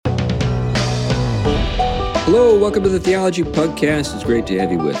Hello, welcome to the Theology Podcast. It's great to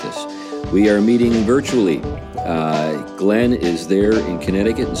have you with us. We are meeting virtually. Glenn is there in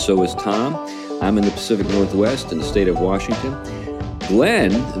Connecticut, and so is Tom. I'm in the Pacific Northwest in the state of Washington.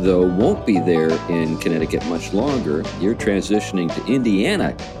 Glenn, though, won't be there in Connecticut much longer. You're transitioning to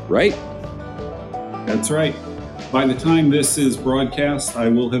Indiana, right? That's right. By the time this is broadcast, I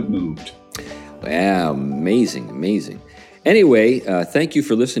will have moved. Wow, amazing. Anyway, thank you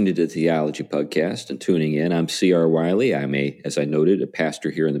for listening to the Theology Podcast and tuning in. I'm C.R. Wiley. I'm as I noted, a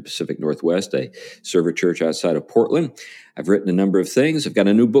pastor here in the Pacific Northwest. I serve a church outside of Portland. I've written a number of things. I've got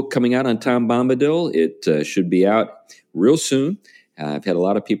a new book coming out on Tom Bombadil. It should be out real soon. I've had a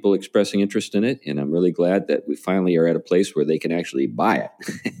lot of people expressing interest in it, and I'm really glad that we finally are at a place where they can actually buy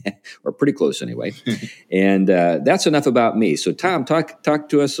it, or pretty close anyway. And that's enough about me. So, Tom, talk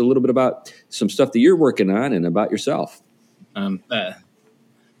to us a little bit about some stuff that you're working on and about yourself.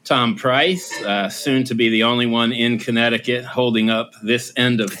 Tom Price, soon to be the only one in Connecticut holding up this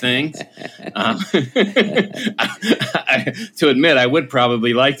end of things. To admit, I would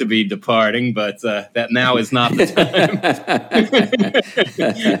probably like to be departing, but that now is not the time.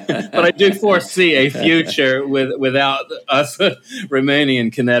 But I do foresee a future without us remaining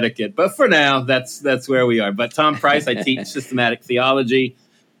in Connecticut. But for now, that's where we are. But Tom Price, I teach systematic theology,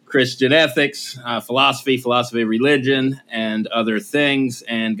 Christian ethics, philosophy of religion, and other things,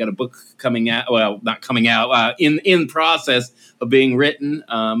 and got a book coming out, well, not coming out, in process of being written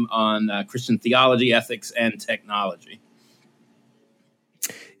on Christian theology, ethics, and technology.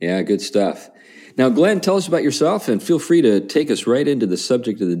 Yeah, good stuff. Now, Glenn, tell us about yourself, and feel free to take us right into the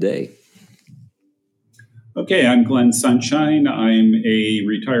subject of the day. Okay, I'm Glenn Sunshine. I'm a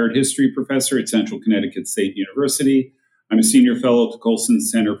retired history professor at Central Connecticut State University. I'm a senior fellow at the Colson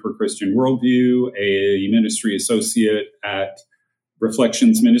Center for Christian Worldview, a ministry associate at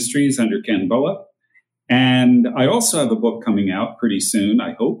Reflections Ministries under Ken Boa. And I also have a book coming out pretty soon,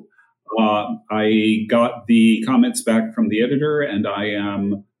 I hope. I got the comments back from the editor, and I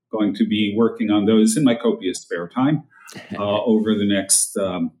am going to be working on those in my copious spare time over the next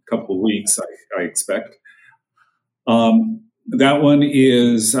couple of weeks, I expect. That one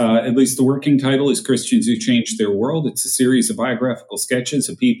is, at least the working title is Christians Who Changed Their World. It's a series of biographical sketches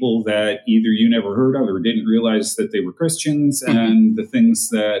of people that either you never heard of or didn't realize that they were Christians, and the things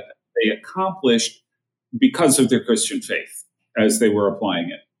that they accomplished because of their Christian faith as they were applying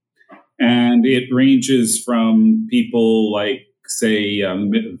it. And it ranges from people like, say,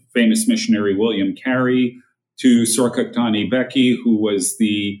 famous missionary William Carey to Sorcaktani Beki, who was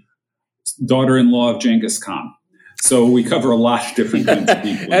the daughter-in-law of Genghis Khan. So we cover a lot of different kinds of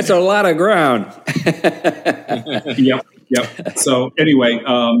people. That's a lot of ground. Yep. So anyway,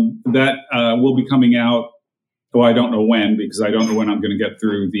 that will be coming out. Well, I don't know when, because I don't know when I'm going to get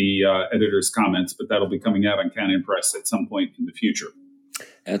through the editor's comments, but that'll be coming out on Canon Press at some point in the future.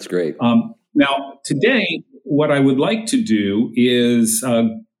 That's great. Now, today, what I would like to do is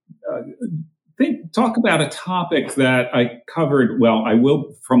talk about a topic that I covered. Well, I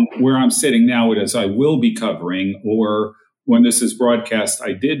will, from where I'm sitting now, I will be covering, or when this is broadcast,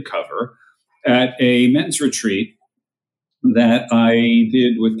 I did cover at a men's retreat that I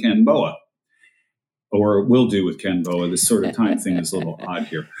did with Ken Boa, or will do with Ken Boa. This sort of time thing is a little odd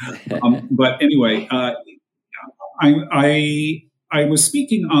here. But anyway, I was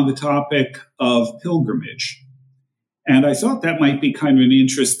speaking on the topic of pilgrimage. And I thought that might be kind of an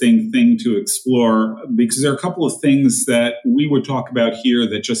interesting thing to explore, because there are a couple of things that we would talk about here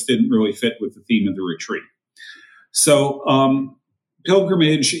that just didn't really fit with the theme of the retreat. So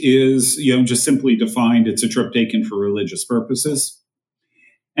pilgrimage is, just simply defined, it's a trip taken for religious purposes.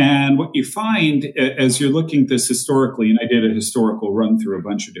 And what you find as you're looking at this historically, and I did a historical run through a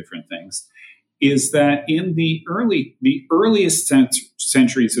bunch of different things, is that in the earliest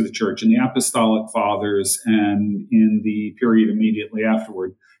centuries of the church, in the Apostolic Fathers and in the period immediately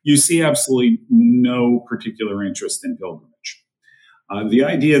afterward, you see absolutely no particular interest in pilgrimage. The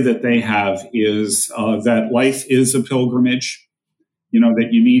idea that they have is that life is a pilgrimage, that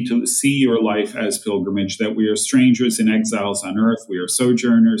you need to see your life as pilgrimage, that we are strangers and exiles on earth, we are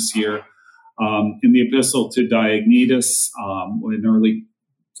sojourners here. In the epistle to Diognetus, an early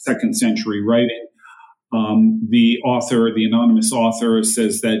 2nd century writing, the anonymous author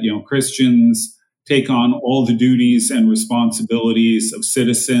says that, Christians take on all the duties and responsibilities of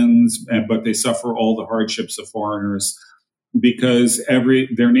citizens, but they suffer all the hardships of foreigners, because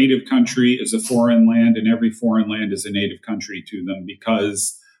their native country is a foreign land, and every foreign land is a native country to them,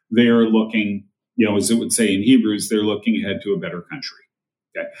 because they are looking, as it would say in Hebrews, they're looking ahead to a better country.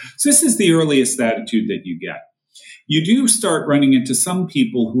 Okay. So this is the earliest attitude that you get. you do start running into some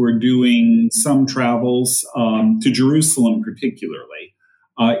people who are doing some travels to Jerusalem, particularly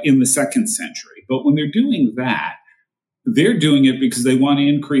in the 2nd century. But when they're doing that, they're doing it because they want to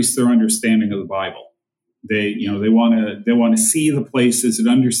increase their understanding of the Bible. They want to see the places and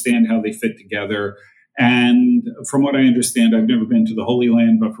understand how they fit together. And from what I understand, I've never been to the Holy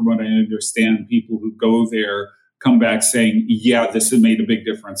Land, but from what I understand, people who go there come back saying, yeah, this has made a big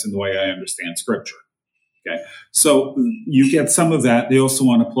difference in the way I understand Scripture. Okay, so you get some of that. They also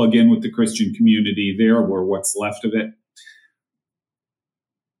want to plug in with the Christian community there, or what's left of it.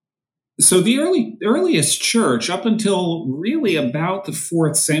 So the earliest church, up until really about the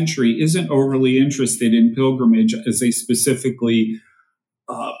 4th century, isn't overly interested in pilgrimage as a specifically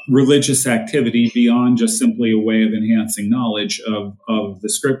religious activity beyond just simply a way of enhancing knowledge of the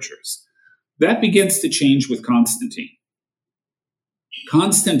Scriptures. That begins to change with Constantine.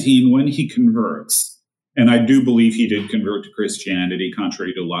 Constantine, when he converts, and I do believe he did convert to Christianity,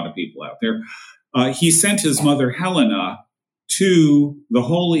 contrary to a lot of people out there, he sent his mother Helena to the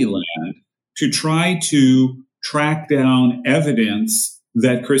Holy Land to try to track down evidence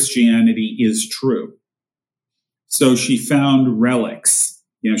that Christianity is true. So she found relics.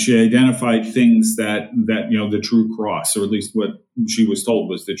 She identified things that the true cross, or at least what she was told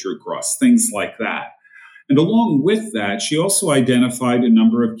was the true cross, things like that. And along with that, she also identified a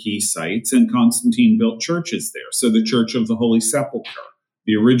number of key sites, and Constantine built churches there. So the Church of the Holy Sepulchre,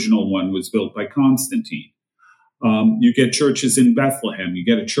 the original one, was built by Constantine. You get churches in Bethlehem. You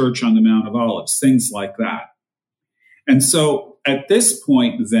get a church on the Mount of Olives, things like that. And so at this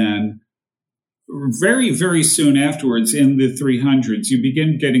point, then, very, very soon afterwards, in the 300s, you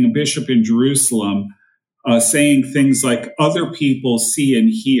begin getting a bishop in Jerusalem saying things like, other people see and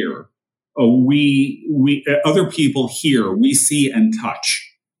hear. Other people hear, we see and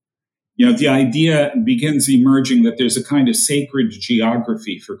touch. The idea begins emerging that there's a kind of sacred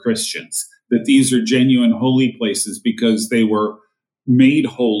geography for Christians, that these are genuine holy places because they were made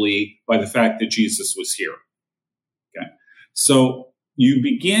holy by the fact that Jesus was here. Okay, so you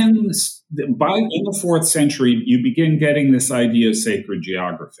begin, in the 4th century, you begin getting this idea of sacred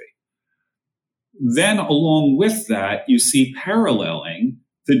geography. Then along with that, you see paralleling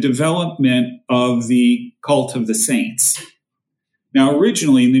the development of the cult of the saints. Now,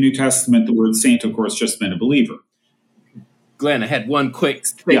 originally in the New Testament, the word saint, of course, just meant a believer. Glenn, I had one quick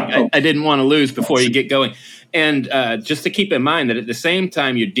thing I didn't want to lose before you get going. And just to keep in mind that at the same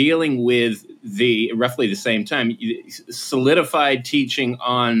time you're dealing with roughly the same time, solidified teaching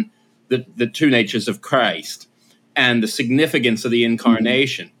on the two natures of Christ and the significance of the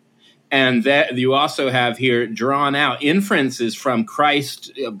incarnation. Mm-hmm. And that you also have here drawn out inferences from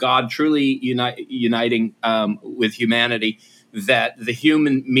Christ, God truly uniting with humanity, that the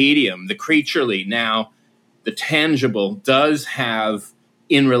human medium, the creaturely, now the tangible, does have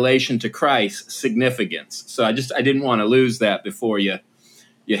in relation to Christ significance. So I didn't want to lose that before you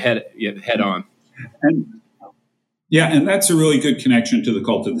head on. And that's a really good connection to the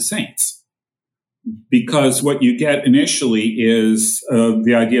cult of the saints. Because what you get initially is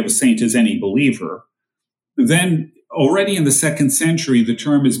the idea of a saint as any believer. Then already in the 2nd century, the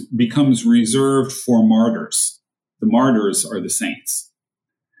term becomes reserved for martyrs. The martyrs are the saints.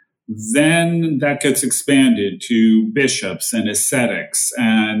 Then that gets expanded to bishops and ascetics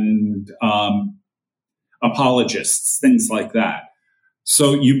and apologists, things like that.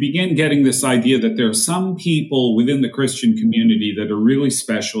 So you begin getting this idea that there are some people within the Christian community that are really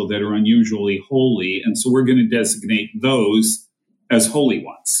special, that are unusually holy, and so we're going to designate those as holy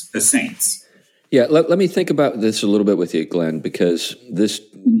ones, as saints. Yeah, let me think about this a little bit with you, Glenn, because this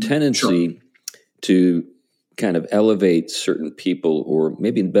tendency to kind of elevate certain people, or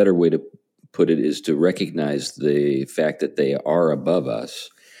maybe a better way to put it is to recognize the fact that they are above us.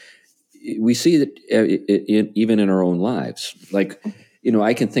 We see that even in our own lives. Like,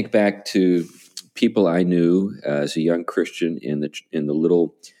 I can think back to people I knew as a young Christian in the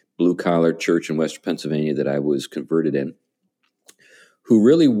little blue-collar church in Western Pennsylvania that I was converted in, who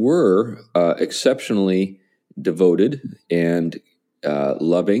really were exceptionally devoted and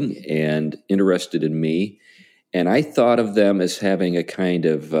loving and interested in me. And I thought of them as having a kind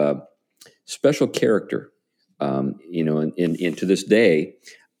of special character. And to this day,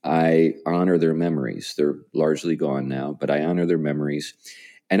 I honor their memories. They're largely gone now, but I honor their memories.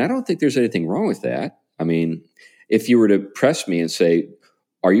 And I don't think there's anything wrong with that. I mean, if you were to press me and say,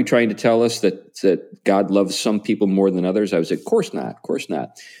 are you trying to tell us that God loves some people more than others? I would say, of course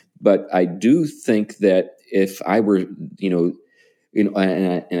not. But I do think that if I were, and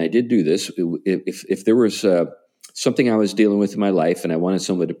I did do this, if there was something I was dealing with in my life and I wanted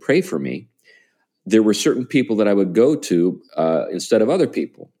someone to pray for me, there were certain people that I would go to instead of other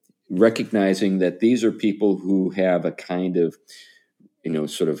people, recognizing that these are people who have a kind of,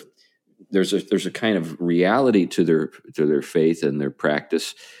 sort of, there's a kind of reality to their faith and their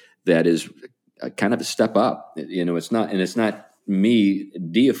practice that is a kind of a step up. It's not me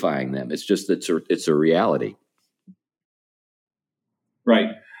deifying them. It's just it's a reality. Right.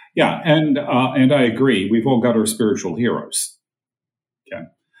 Yeah, and I agree. We've all got our spiritual heroes. Okay.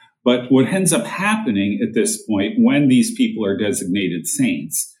 But what ends up happening at this point when these people are designated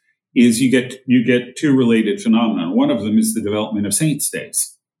saints is you get two related phenomena. One of them is the development of saints'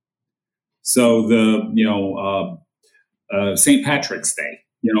 days. So St. Patrick's Day,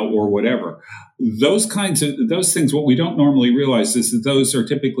 or whatever. Those things, what we don't normally realize is that those are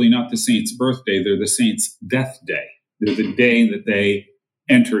typically not the saint's birthday, they're the saint's death day. They're the day that they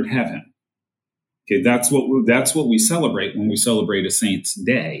entered heaven. Okay, that's what we celebrate when we celebrate a saint's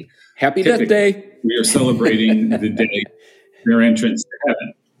day. Happy Death Day. We are celebrating the day their entrance to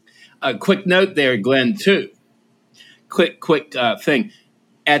heaven. A quick note there, Glenn, too. Quick thing.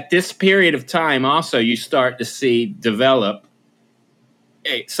 At this period of time, also, you start to see develop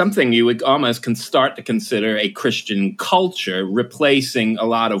something you would almost start to consider a Christian culture, replacing a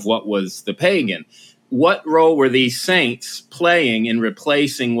lot of what was the pagan. What role were these saints playing in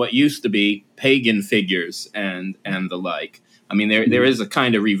replacing what used to be pagan figures and the like? I mean, there is a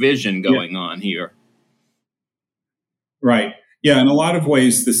kind of revision going on here. Right. Yeah, in a lot of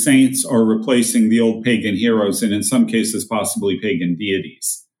ways, the saints are replacing the old pagan heroes and in some cases, possibly pagan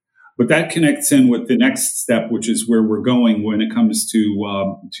deities. But that connects in with the next step, which is where we're going when it comes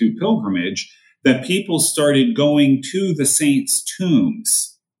to pilgrimage, that people started going to the saints'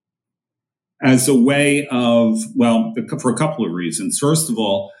 tombs as a way of, for a couple of reasons. First of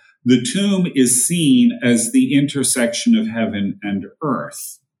all, the tomb is seen as the intersection of heaven and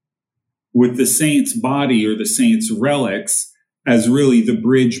earth, with the saint's body or the saint's relics as really the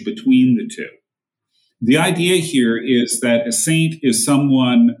bridge between the two. The idea here is that a saint is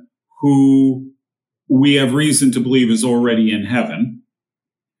someone who we have reason to believe is already in heaven.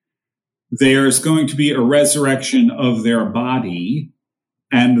 There's going to be a resurrection of their body,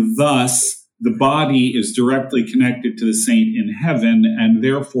 and thus the body is directly connected to the saint in heaven, and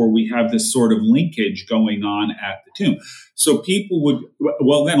therefore we have this sort of linkage going on at the tomb. So people would,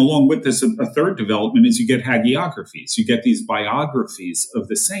 then along with this, a third development is you get hagiographies. You get these biographies of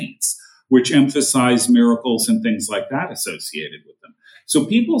the saints, which emphasize miracles and things like that associated with them. So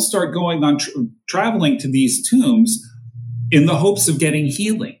people start going on traveling to these tombs in the hopes of getting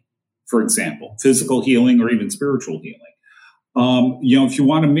healing, for example, physical healing or even spiritual healing. If you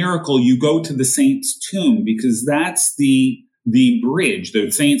want a miracle, you go to the saint's tomb because that's the bridge,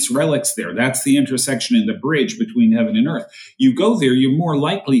 the saint's relics there. That's the intersection in the bridge between heaven and earth. You go there, you're more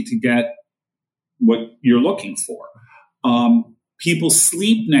likely to get what you're looking for. People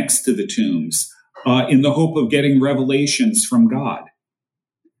sleep next to the tombs in the hope of getting revelations from God.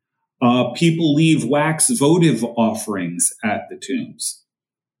 People leave wax votive offerings at the tombs.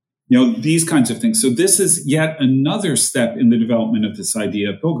 These kinds of things. So this is yet another step in the development of this idea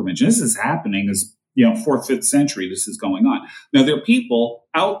of pilgrimage. And this is happening as, 4th, 5th century, this is going on. Now, there are people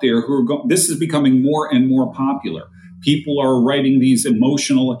out there who are this is becoming more and more popular. People are writing these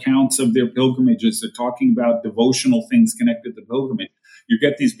emotional accounts of their pilgrimages. They're talking about devotional things connected to pilgrimage. You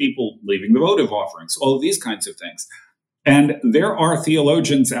get these people leaving the votive offerings, all of these kinds of things. And there are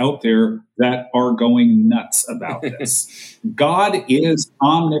theologians out there that are going nuts about this. God is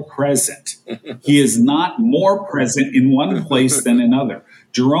omnipresent. He is not more present in one place than another.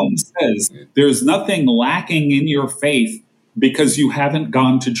 Jerome says there's nothing lacking in your faith because you haven't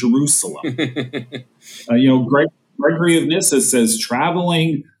gone to Jerusalem. Gregory of Nyssa says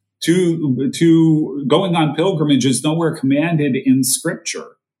traveling to going on pilgrimage is nowhere commanded in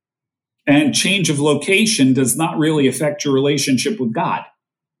Scripture. And change of location does not really affect your relationship with God.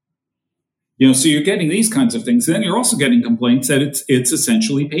 So you're getting these kinds of things. Then you're also getting complaints that it's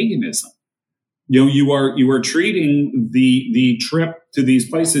essentially paganism. You are treating the trip to these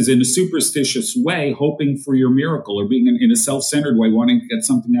places in a superstitious way, hoping for your miracle, or being in a self-centered way, wanting to get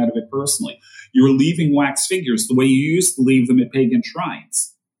something out of it personally. You're leaving wax figures the way you used to leave them at pagan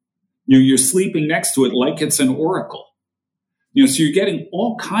shrines. You're sleeping next to it like it's an oracle. So you're getting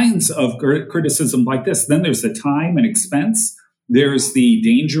all kinds of criticism like this. Then there's the time and expense. There's the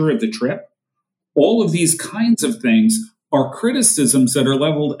danger of the trip. All of these kinds of things are criticisms that are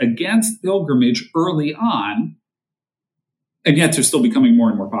leveled against pilgrimage early on, and yet they're still becoming more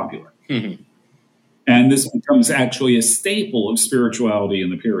and more popular. Mm-hmm. And this becomes actually a staple of spirituality in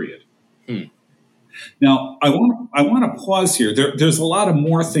the period. Mm. Now, I want to pause here. There's a lot of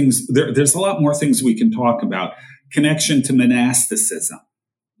more things. There's a lot more things we can talk about. Connection to monasticism.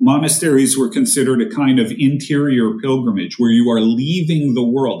 Monasteries were considered a kind of interior pilgrimage where you are leaving the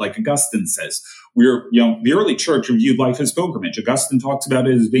world, like Augustine says. The early church viewed life as pilgrimage. Augustine talks about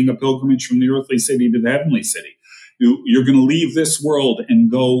it as being a pilgrimage from the earthly city to the heavenly city. You're going to leave this world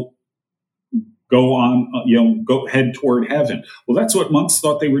and go head toward heaven. Well, that's what monks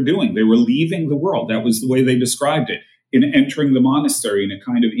thought they were doing. They were leaving the world. That was the way they described it, in entering the monastery in a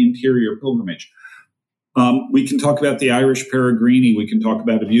kind of interior pilgrimage. We can talk about the Irish Peregrini. We can talk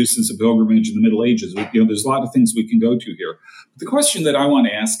about abuses of pilgrimage in the Middle Ages. There's a lot of things we can go to here. But the question that I want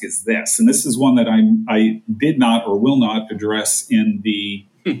to ask is this, and this is one that I did not or will not address in the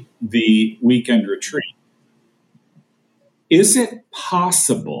weekend retreat. Is it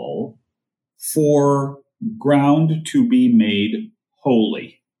possible for ground to be made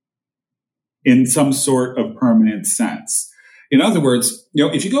holy in some sort of permanent sense? In other words,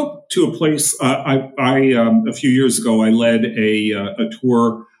 if you go to a place, a few years ago, I led a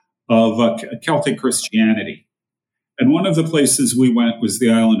tour of Celtic Christianity. And one of the places we went was the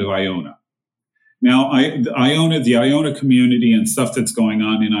island of Iona. Now, the Iona community and stuff that's going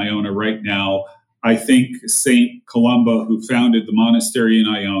on in Iona right now, I think St. Columba, who founded the monastery in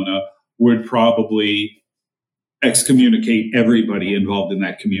Iona, would probably excommunicate everybody involved in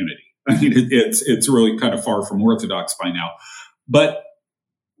that community. I mean, it's really kind of far from orthodox by now. But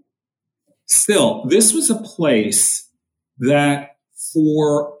still, this was a place that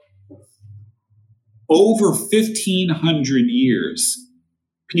for over 1,500 years,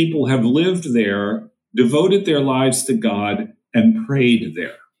 people have lived there, devoted their lives to God, and prayed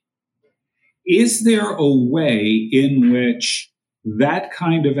there. Is there a way in which that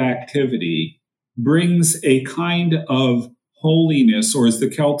kind of activity brings a kind of holiness, or as the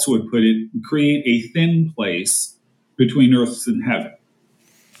Celts would put it, create a thin place between earth and heaven?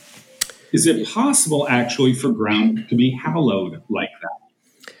 Is it possible, actually, for ground to be hallowed like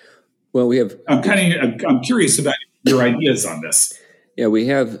that? Well, I'm curious about your ideas on this. Yeah, we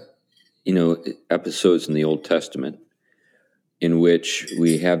have, episodes in the Old Testament in which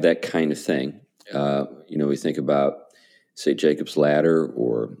we have that kind of thing. We think about, say, Jacob's ladder,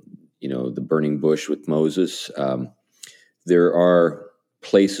 or the burning bush with Moses. There are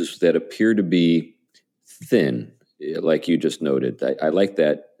places that appear to be thin, like you just noted. I like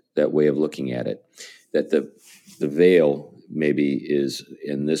that way of looking at it, that the veil maybe is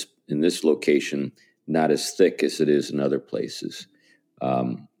in this location not as thick as it is in other places.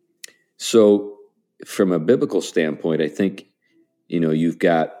 So from a biblical standpoint, I think, you've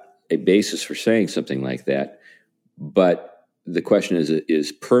got a basis for saying something like that. But the question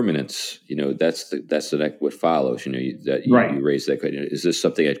is permanence. That's what follows. You raise that question. Is this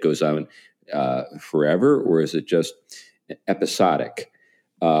something that goes on forever, or is it just episodic?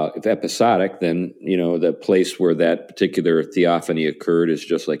 If episodic, then the place where that particular theophany occurred is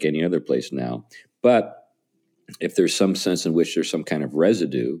just like any other place now. But if there's some sense in which there's some kind of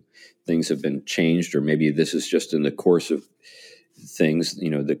residue, things have been changed, or maybe this is just in the course of things,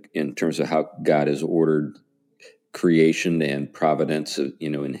 in terms of how God has ordered creation and providence,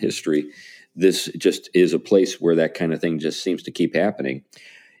 in history, this just is a place where that kind of thing just seems to keep happening.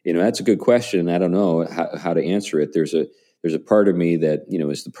 That's a good question. I don't know how to answer it. There's a part of me that,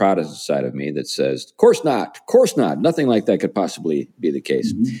 is the Protestant side of me that says, of course not. Nothing like that could possibly be the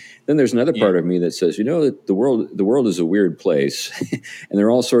case. Mm-hmm. Then there's another part of me that says, the world is a weird place, and there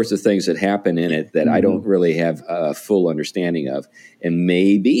are all sorts of things that happen in it that I don't really have a full understanding of. And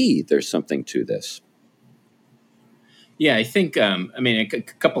maybe there's something to this. Yeah, I think, a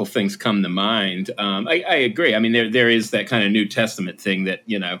couple of things come to mind. I agree. I mean, there is that kind of New Testament thing that,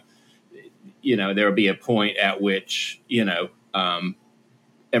 there will be a point at which,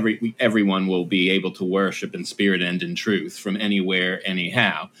 everyone will be able to worship in spirit and in truth from anywhere,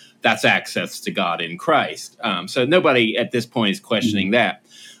 anyhow. That's access to God in Christ. So nobody at this point is questioning that.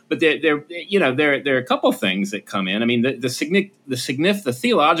 But there are a couple things that come in. I mean, the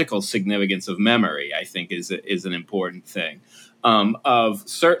theological significance of memory, I think, is an important thing. Of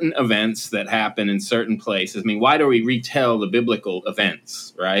certain events that happen in certain places. I mean, why do we retell the biblical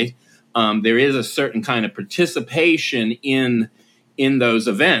events, right? There is a certain kind of participation in those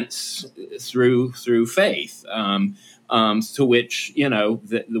events through faith, to which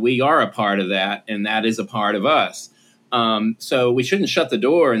we are a part of that, and that is a part of us. So we shouldn't shut the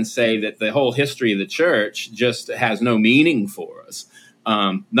door and say that the whole history of the church just has no meaning for us.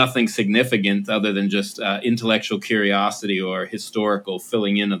 Nothing significant other than just intellectual curiosity or historical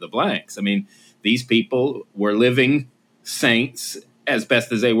filling in of the blanks. I mean, these people were living saints as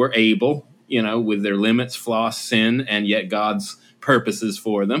best as they were able, with their limits, flaws, sin, and yet God's purposes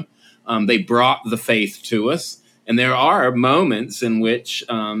for them. They brought the faith to us. And there are moments in which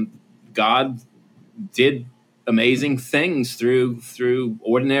God did amazing things through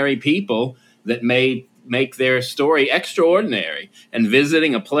ordinary people that may make their story extraordinary. And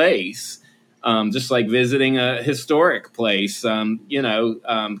visiting a place, just like visiting a historic place, somehow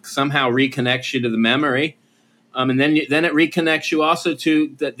reconnects you to the memory. And then it reconnects you also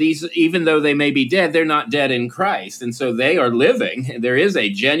to that these, even though they may be dead, they're not dead in Christ. And so they are living. There is a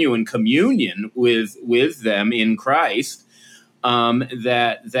genuine communion with them in Christ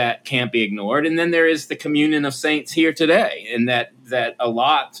that can't be ignored. And then there is the communion of saints here today, and that a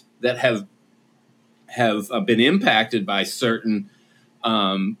lot that have been impacted by certain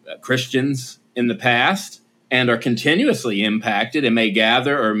Christians in the past and are continuously impacted and may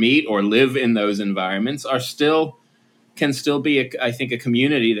gather or meet or live in those environments can still be, I think, a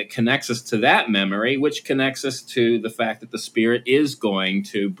community that connects us to that memory, which connects us to the fact that the Spirit is going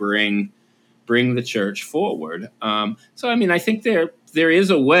to bring the church forward. So, I mean, I think there is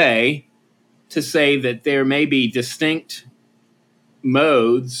a way to say that there may be distinct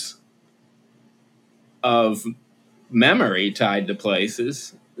modes of memory tied to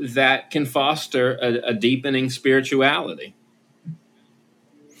places that can foster a deepening spirituality.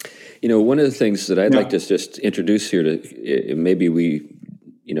 One of the things that I'd like to just introduce here to maybe we,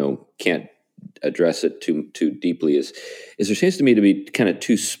 can't address it too deeply is there seems to me to be kind of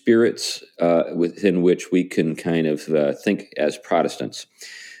two spirits within which we can kind of think as Protestants.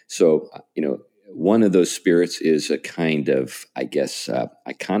 So, one of those spirits is a kind of, I guess,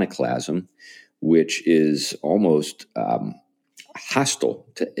 iconoclasm, which is almost hostile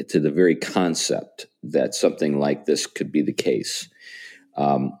to the very concept that something like this could be the case.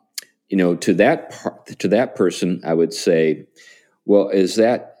 To that person, I would say, well, is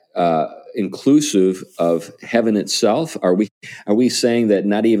that inclusive of heaven itself? Are we saying that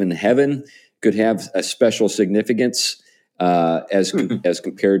not even heaven could have a special significance as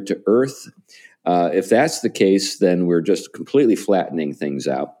compared to earth? If that's the case, then we're just completely flattening things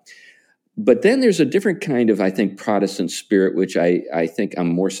out. But then there's a different kind of, I think, Protestant spirit, which I think I'm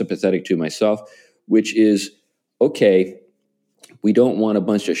more sympathetic to myself, which is, okay, we don't want a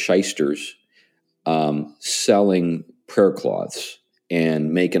bunch of shysters selling prayer cloths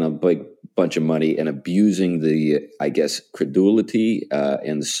and making a big bunch of money and abusing the, I guess, credulity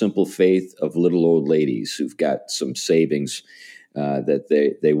and the simple faith of little old ladies who've got some savings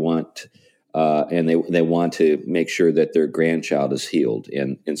that they want. And they want to make sure that their grandchild is healed,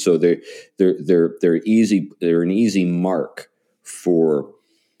 and so they're an easy mark for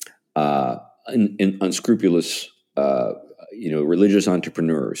unscrupulous religious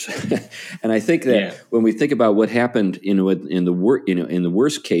entrepreneurs. And I think that when we think about what happened in the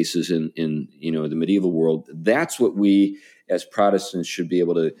worst cases in the medieval world, that's what we as Protestants should be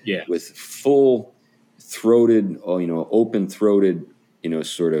able to with full-throated, open-throated,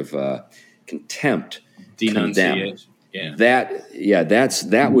 sort of contempt, condemn.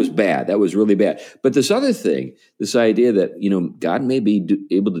 That was bad. That was really bad. But this other thing, this idea that God may be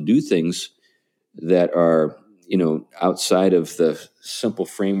able to do things that are outside of the simple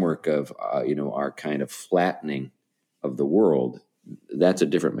framework of our kind of flattening of the world. That's a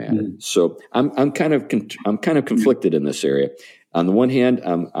different matter. Mm-hmm. So I'm kind of conflicted in this area. On the one hand,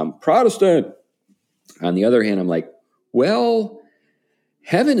 I'm Protestant. On the other hand, I'm like, well,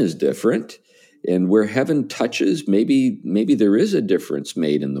 heaven is different, and where heaven touches, maybe there is a difference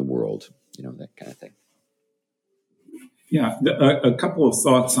made in the world, that kind of thing. Yeah, a couple of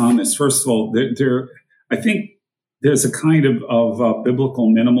thoughts on this. First of all, I think there's a kind of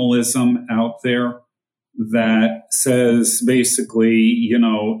biblical minimalism out there that says basically,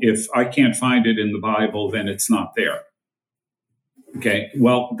 if I can't find it in the Bible, then it's not there. Okay,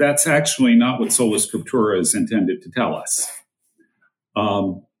 well, that's actually not what Sola Scriptura is intended to tell us.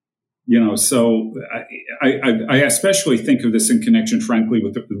 So I especially think of this in connection, frankly,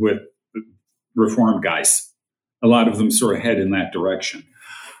 with Reformed guys. A lot of them sort of head in that direction.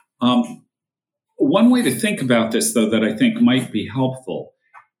 One way to think about this, though, that I think might be helpful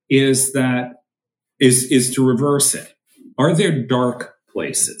is to reverse it. Are there dark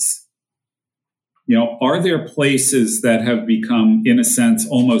places? Are there places that have become, in a sense,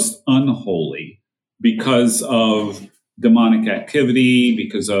 almost unholy because of demonic activity,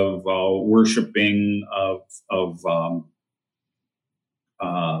 because of worshiping of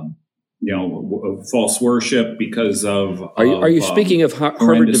false worship, because of... Are you speaking of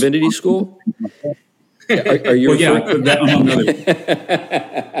Harvard Divinity School? Are you? Well, yeah, among others.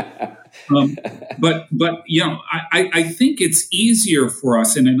 but I think it's easier for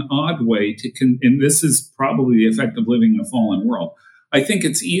us in an odd way and this is probably the effect of living in a fallen world. I think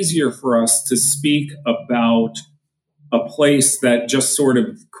it's easier for us to speak about a place that just sort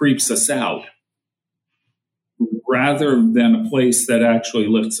of creeps us out rather than a place that actually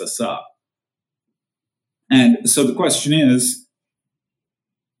lifts us up. And so the question is,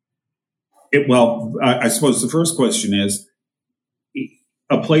 I suppose the first question is,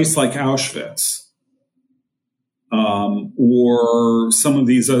 a place like Auschwitz, or some of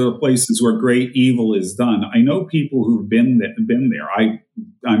these other places where great evil is done. I know people who've been there.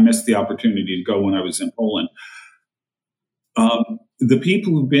 I missed the opportunity to go when I was in Poland. The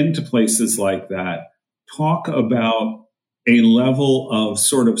people who've been to places like that talk about a level of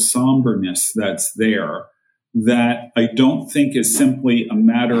sort of somberness that's there that I don't think is simply a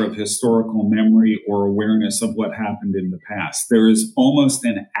matter of historical memory or awareness of what happened in the past. There is almost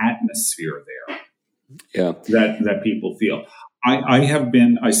an atmosphere there that people feel.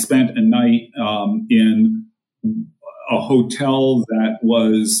 I spent a night in a hotel that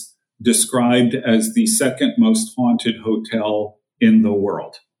was described as the second most haunted hotel in the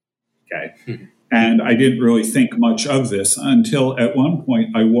world. Okay. And I didn't really think much of this until at one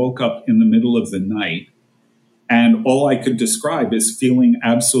point I woke up in the middle of the night, and all I could describe is feeling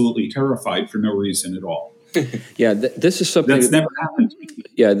absolutely terrified for no reason at all. This is something that's never happened to me.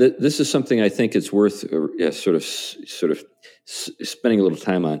 This is something I think it's worth sort of spending a little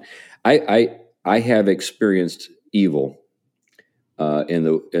time on. I have experienced evil in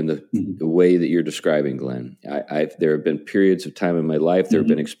the way that you're describing, Glenn. There have been periods of time in my life. There have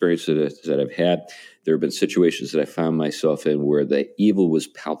been experiences that I've had. There have been situations that I found myself in where the evil was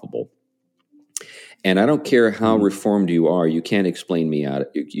palpable. And I don't care how reformed you are, you can't explain me out.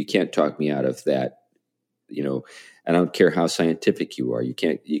 You can't talk me out of that. I don't care how scientific you are. You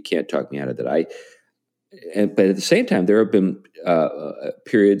can't talk me out of that. But at the same time, there have been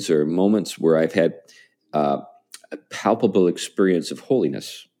periods or moments where I've had a palpable experience of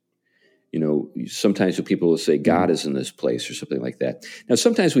holiness. Sometimes people will say God is in this place or something like that. Now,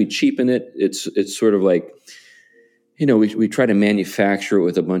 sometimes we cheapen it. It's sort of like, we try to manufacture it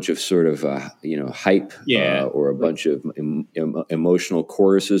with a bunch of sort of, hype or a bunch of emotional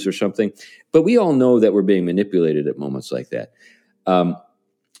choruses or something. But we all know that we're being manipulated at moments like that.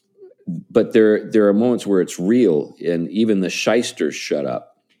 But there are moments where it's real, and even the shysters shut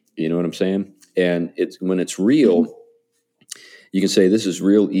up. You know what I'm saying? And when it's real, you can say this is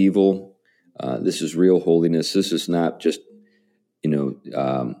real evil. This is real holiness. This is not just,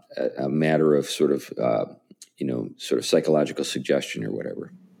 a matter of sort of psychological suggestion or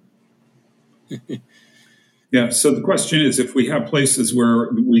whatever. Yeah. So the question is, if we have places where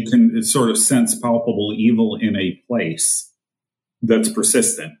we can sort of sense palpable evil in a place that's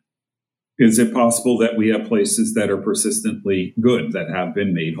persistent, is it possible that we have places that are persistently good, that have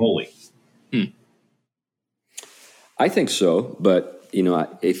been made holy? I think so. But,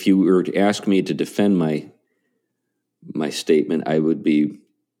 if you were to ask me to defend my statement, I would be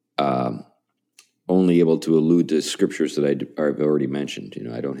only able to allude to scriptures that I've already mentioned.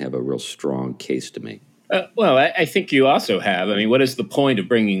 I don't have a real strong case to make. Well, I think you also have. I mean, what is the point of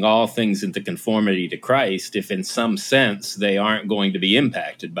bringing all things into conformity to Christ if in some sense they aren't going to be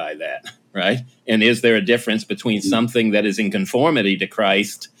impacted by that, right? And is there a difference between something that is in conformity to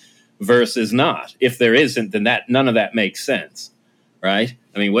Christ versus not? If there isn't, then none of that makes sense, right?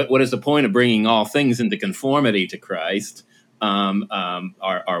 I mean, what is the point of bringing all things into conformity to Christ?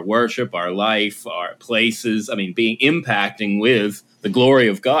 Our worship, our life, our places, impacting with the glory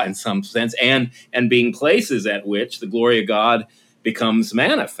of God in some sense, and being places at which the glory of God becomes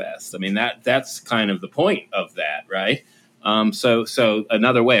manifest. I mean, that's kind of the point of that, right? So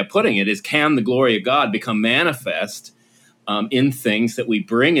another way of putting it is, can the glory of God become manifest in things that we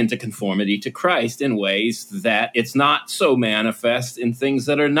bring into conformity to Christ in ways that it's not so manifest in things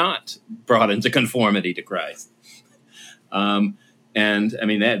that are not brought into conformity to Christ? And I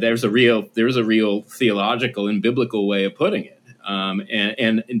mean, there's a real theological and biblical way of putting it.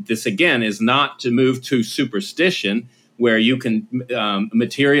 And this, again, is not to move to superstition where you can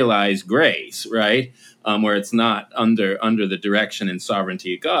materialize grace, right? Where it's not under the direction and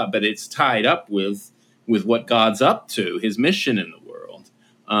sovereignty of God, but it's tied up with what God's up to, his mission in the world.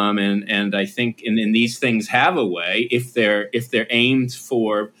 And I think in these things have a way, if they're aimed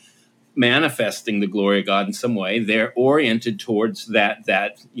for manifesting the glory of God in some way, they're oriented towards that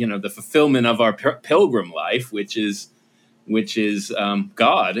the fulfillment of our pilgrim life, which is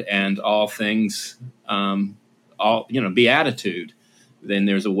God and all things, beatitude. Then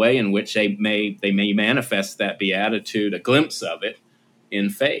there's a way in which they may manifest that beatitude, a glimpse of it, in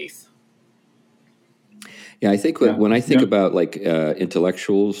faith. Yeah, I think when I think about like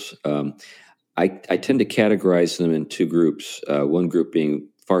intellectuals, I tend to categorize them in two groups. One group being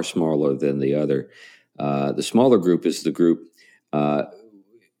far smaller than the other. The smaller group is the group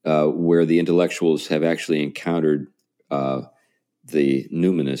where the intellectuals have actually encountered the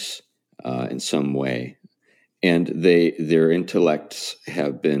numinous in some way, and their intellects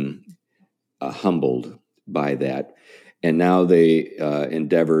have been humbled by that, and now they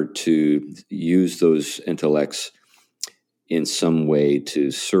endeavor to use those intellects in some way to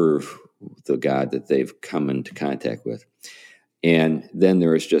serve the God that they've come into contact with. And then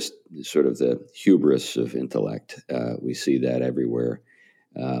there is just sort of the hubris of intellect. We see that everywhere.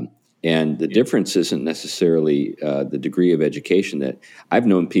 And the difference isn't necessarily the degree of education. That I've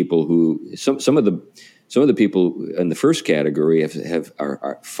known people who some of the people in the first category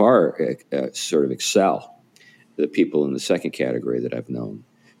are far sort of excel the people in the second category that I've known.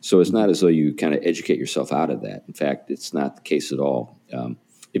 So it's not as though you kind of educate yourself out of that. In fact, it's not the case at all.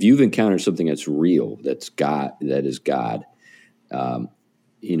 If you've encountered something that's real, that is God,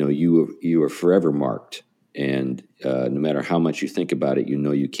 you are forever marked. And no matter how much you think about it,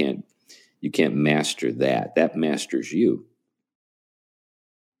 you can't master that. That masters you.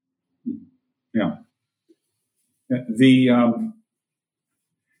 Yeah.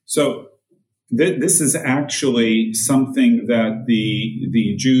 This is actually something that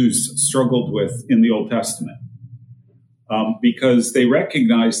the Jews struggled with in the Old Testament, because they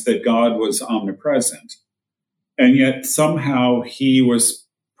recognized that God was omnipresent, and yet somehow he was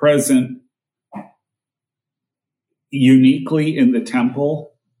present uniquely in the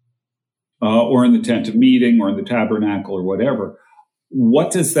temple, or in the tent of meeting, or in the tabernacle, or whatever.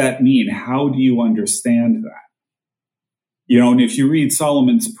 What does that mean? How do you understand that? And if you read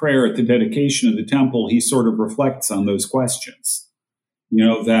Solomon's prayer at the dedication of the temple, he sort of reflects on those questions.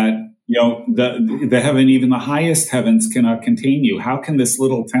 The heaven, even the highest heavens cannot contain you. How can this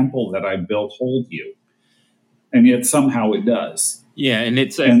little temple that I built hold you? And yet somehow it does. Yeah,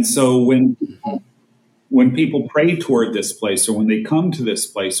 and so when people pray toward this place, or when they come to this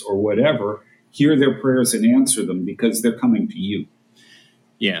place or whatever, hear their prayers and answer them because they're coming to you.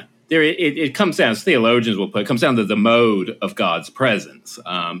 Yeah. It comes down, as theologians will put, it comes down to the mode of God's presence.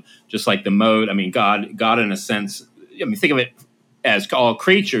 Just like the mode, God in a sense, think of it as all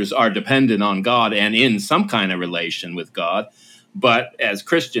creatures are dependent on God and in some kind of relation with God. But as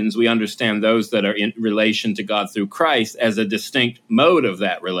Christians, we understand those that are in relation to God through Christ as a distinct mode of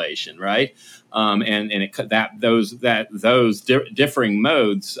that relation, right? Those differing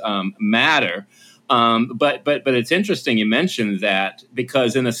modes matter. But it's interesting you mentioned that,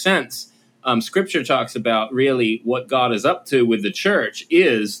 because in a sense, Scripture talks about really what God is up to with the church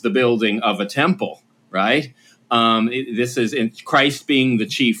is the building of a temple, right? This is in Christ being the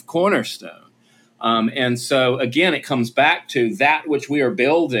chief cornerstone. And so, again, it comes back to that which we are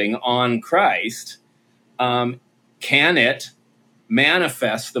building on Christ. Can it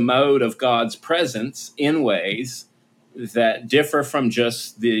manifest the mode of God's presence in ways that differ from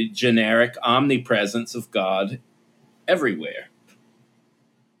just the generic omnipresence of God everywhere?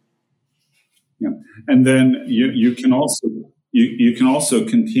 Yeah, and then you can also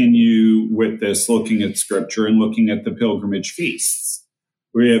continue with this, looking at Scripture and looking at the pilgrimage feasts.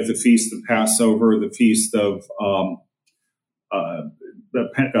 We have the Feast of Passover, the Feast of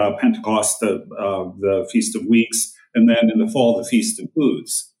Pentecost, the Feast of Weeks, and then in the fall, the Feast of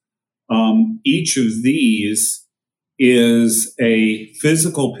Booths. Each of these is a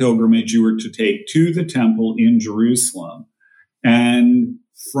physical pilgrimage you were to take to the temple in Jerusalem. And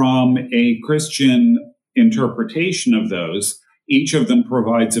from a Christian interpretation of those, each of them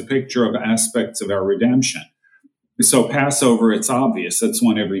provides a picture of aspects of our redemption. So Passover, it's obvious. That's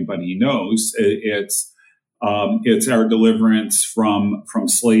one everybody knows. It's our deliverance from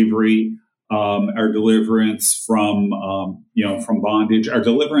slavery, our deliverance from bondage, our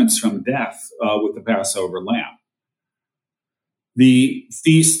deliverance from death with the Passover lamb. The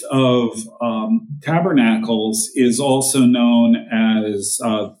Feast of Tabernacles is also known as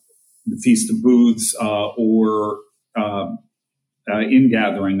the Feast of Booths or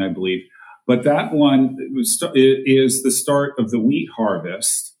Ingathering, I believe. But that one is the start of the wheat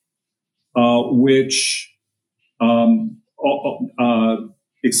harvest,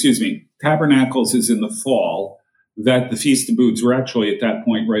 Tabernacles is in the fall. That the Feast of Booths, we're actually at that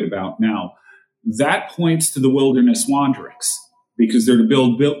point right about now. That points to the wilderness wanderings, because they're to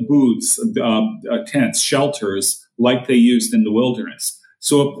build booths, tents, shelters like they used in the wilderness.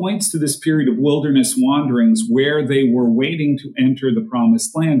 So it points to this period of wilderness wanderings where they were waiting to enter the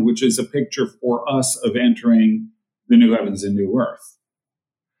promised land, which is a picture for us of entering the new heavens and new earth.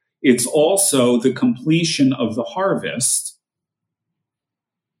 It's also the completion of the harvest,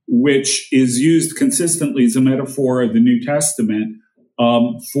 which is used consistently as a metaphor of the New Testament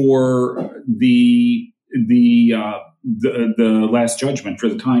for the Last Judgment, for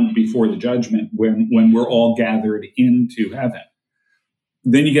the time before the judgment, when we're all gathered into heaven.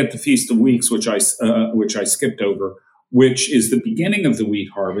 Then you get the Feast of Weeks, which I skipped over, which is the beginning of the wheat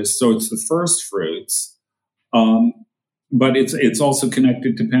harvest. So it's the first fruits, but it's also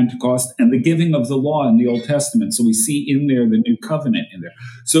connected to Pentecost and the giving of the law in the Old Testament. So we see in there the new covenant in there.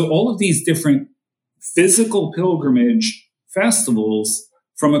 So all of these different physical pilgrimage festivals,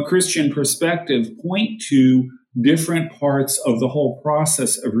 from a Christian perspective, point to different parts of the whole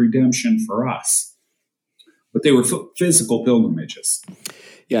process of redemption for us. But they were physical pilgrimages.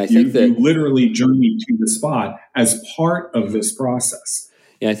 Yeah, I think that you literally journeyed to the spot as part of this process.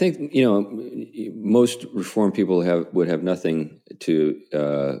 Yeah, I think most Reformed people would have nothing to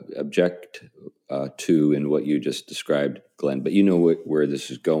object to in what you just described, Glenn. But you know where this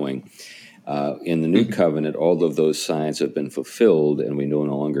is going. In the New Covenant, all of those signs have been fulfilled, and we no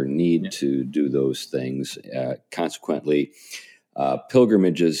longer need to do those things. Consequently,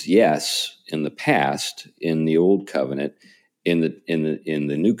 pilgrimages, yes, in the past, in the Old Covenant, in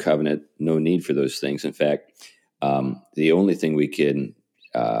the New Covenant, no need for those things. In fact, the only thing we can,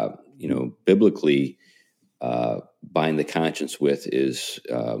 biblically bind the conscience with is,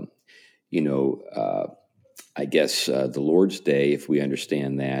 I guess the Lord's Day, if we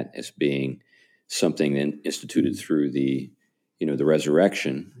understand that as being something then instituted through the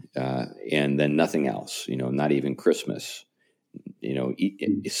resurrection, and then nothing else, not even Christmas,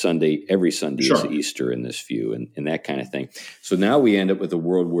 Sunday, every Sunday is Easter in this view and that kind of thing. So now we end up with a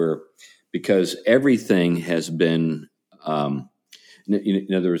world where, because everything has been, in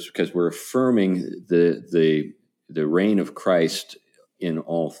other words, because we're affirming the reign of Christ in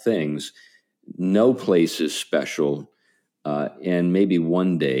all things, no place is special, and maybe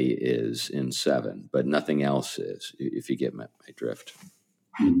one day is in 7, but nothing else is, if you get my drift.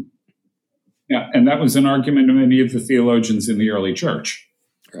 Yeah, and that was an argument of many of the theologians in the early church.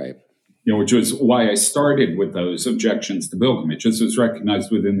 Right. Which was why I started with those objections to pilgrimage. This was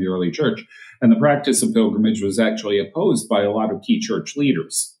recognized within the early church. And the practice of pilgrimage was actually opposed by a lot of key church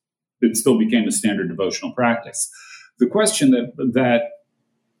leaders. It still became a standard devotional practice. The question that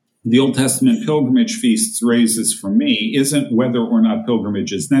the Old Testament pilgrimage feasts raises for me isn't whether or not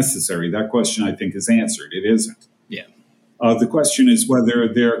pilgrimage is necessary. That question, I think, is answered. It isn't. Yeah. The question is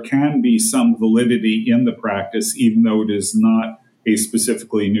whether there can be some validity in the practice, even though it is not a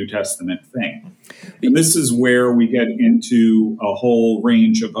specifically New Testament thing. And this is where we get into a whole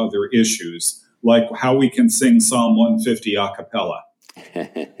range of other issues, like how we can sing Psalm 150 a cappella.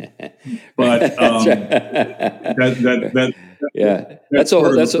 But that's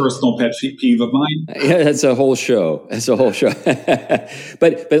a personal pet peeve of mine. Yeah, that's a whole show.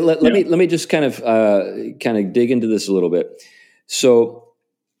 But let me just kind of dig into this a little bit. So,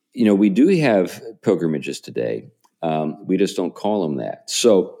 we do have pilgrimages today. We just don't call them that.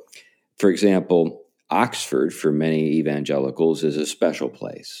 So, for example, Oxford for many evangelicals is a special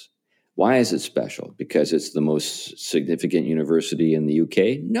place. Why is it special? Because it's the most significant university in the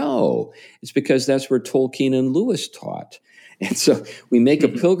UK? No, it's because that's where Tolkien and Lewis taught. And so we make a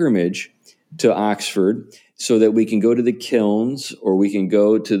pilgrimage to Oxford so that we can go to the kilns, or we can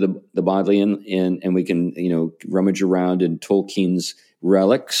go to the Bodleian and we can, rummage around in Tolkien's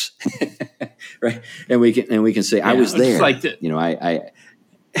relics, right? And we can say, I was there. Like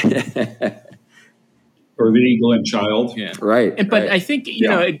or the Eagle and Child. Yeah. Right. But I think,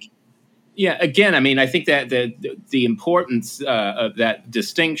 again, I think that the importance of that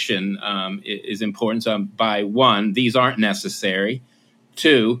distinction is important. So by one, these aren't necessary.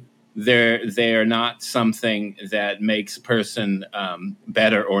 Two, they're not something that makes a person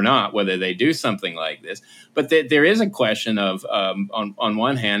better or not, whether they do something like this. But there is a question of, on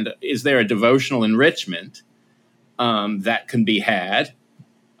one hand, is there a devotional enrichment that can be had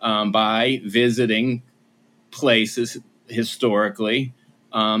by visiting places historically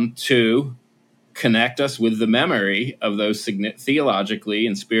to connect us with the memory of those theologically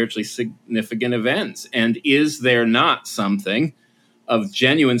and spiritually significant events? And is there not something of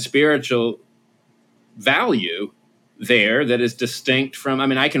genuine spiritual value there that is distinct from,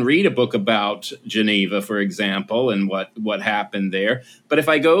 I can read a book about Geneva, for example, and what happened there. But if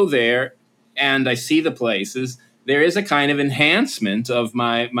I go there and I see the places, there is a kind of enhancement of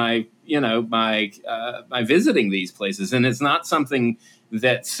my visiting these places. And it's not something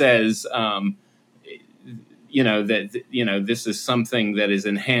that says, this is something that is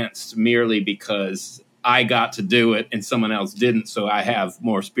enhanced merely because I got to do it and someone else didn't, so I have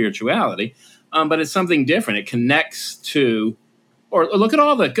more spirituality. But it's something different. It connects to, or look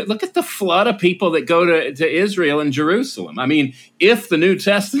at the flood of people that go to Israel and Jerusalem. I mean, if the New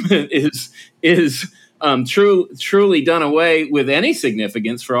Testament is truly done away with any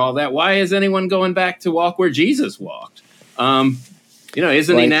significance for all that, why is anyone going back to walk where Jesus walked?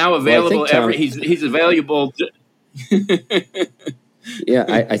 Isn't he now available? He's available.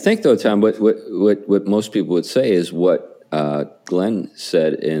 Yeah, I think though, Tom, what most people would say is what Glenn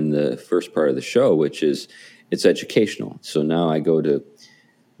said in the first part of the show, which is it's educational. So now I go to,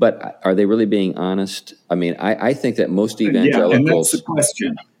 but are they really being honest? I mean, I think that most evangelicals, and that's the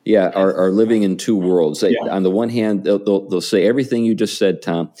question. Yeah, are living in two worlds. On the one hand, they'll say everything you just said,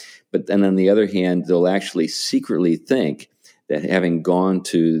 Tom, but then on the other hand, they'll actually secretly think that having gone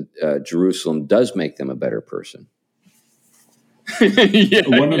to Jerusalem does make them a better person.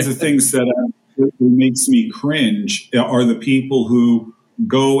 One of the things that makes me cringe are the people who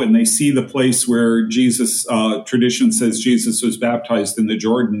go and they see the place where Jesus, tradition says Jesus was baptized in the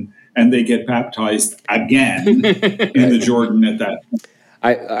Jordan, and they get baptized again in the Jordan at that point.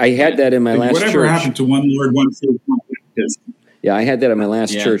 I had that in my last church. Whatever happened to one Lord, one faith, one baptism? Yeah, I had that in my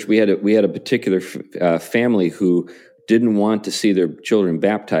last church. We had a particular family who didn't want to see their children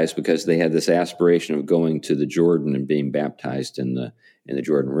baptized because they had this aspiration of going to the Jordan and being baptized in the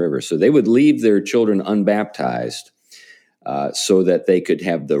Jordan River. So they would leave their children unbaptized so that they could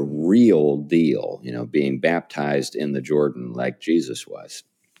have the real deal, being baptized in the Jordan like Jesus was.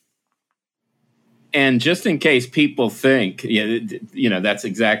 And just in case people think, that's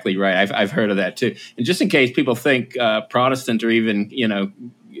exactly right. I've heard of that too. And just in case people think Protestant or even,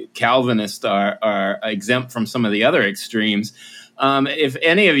 Calvinist are exempt from some of the other extremes. If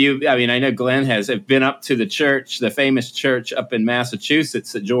any of you, I know Glenn have been up to the famous church up in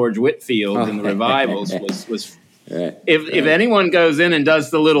Massachusetts that George Whitefield in the revivals was. Right. If anyone goes in and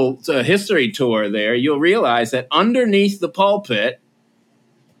does the little history tour there, you'll realize that underneath the pulpit,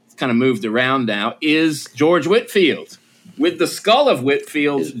 it's kind of moved around now, is George Whitefield with the skull of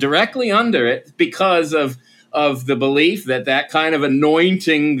Whitefield directly under it because of the belief that kind of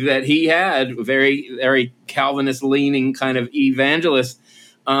anointing that he had, very, very Calvinist-leaning kind of evangelist,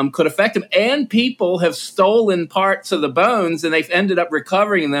 could affect him. And people have stolen parts of the bones, and they've ended up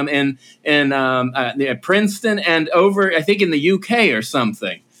recovering them in Princeton and over, I think, in the UK or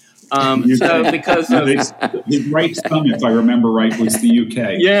something. So because of his right thumb, if I remember right, was the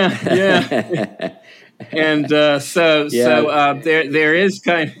UK. Yeah. And so there is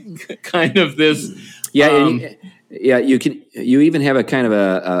kind of this. You even have a kind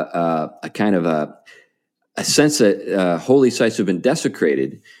of a sense that holy sites have been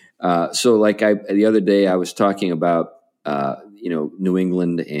desecrated. So like the other day I was talking about New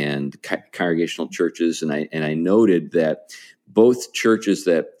England and congregational churches, and I noted that both churches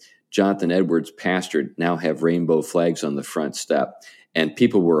that Jonathan Edwards pastored now have rainbow flags on the front step, and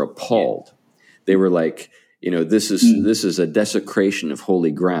people were appalled. They were like, this is a desecration of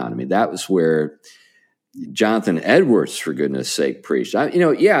holy ground. I mean, that was where Jonathan Edwards, for goodness sake, preached.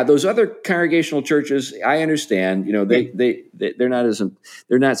 Those other congregational churches, I understand. They're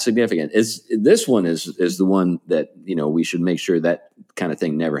not significant. This one is the one that we should make sure that kind of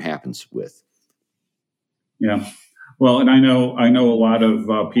thing never happens with. Yeah. Well, and I know a lot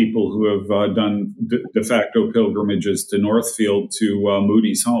of people who have done de facto pilgrimages to Northfield to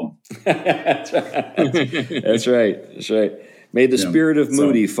Moody's home. That's right. That's right. May the spirit of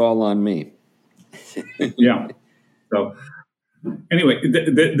Moody fall on me. Yeah. So anyway,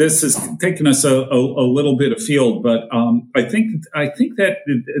 this has taken us a little bit afield, but I think that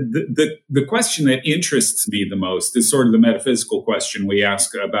the question that interests me the most is sort of the metaphysical question we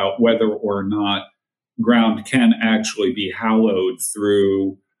ask about whether or not ground can actually be hallowed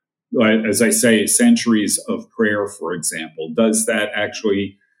through, as I say, centuries of prayer, for example. Does that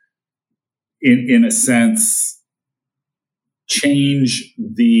actually, in a sense, change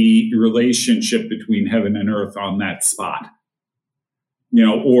the relationship between heaven and earth on that spot?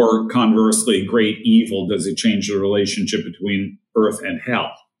 Or conversely, great evil, does it change the relationship between earth and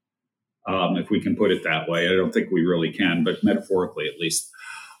hell? If we can put it that way. I don't think we really can, but metaphorically at least.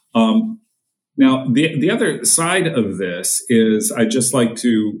 Now, the other side of this is I'd just like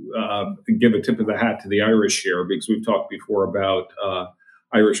to give a tip of the hat to the Irish here, because we've talked before about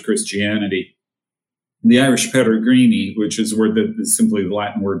Irish Christianity. The Irish Peregrini, which is simply the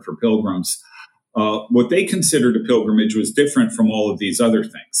Latin word for pilgrims, what they considered a pilgrimage was different from all of these other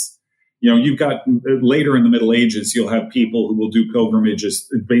things. You've got later in the Middle Ages, you'll have people who will do pilgrimages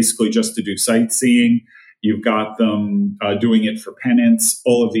basically just to do sightseeing. You've got them doing it for penance,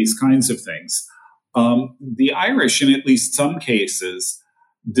 all of these kinds of things. the Irish, in at least some cases,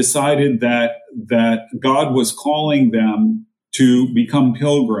 decided that God was calling them to become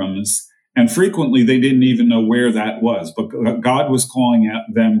pilgrims, and frequently they didn't even know where that was. But God was calling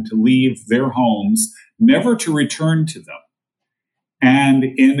them to leave their homes, never to return to them. And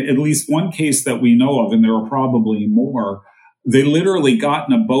in at least one case that we know of, and there are probably more, they literally got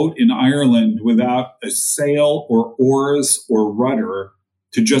in a boat in Ireland without a sail or oars or rudder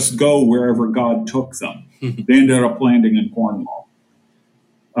to just go wherever God took them. They ended up landing in Cornwall.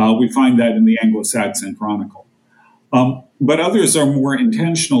 We find that in the Anglo-Saxon Chronicle. But others are more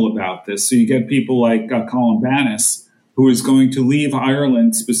intentional about this. So you get people like Columbanus, who is going to leave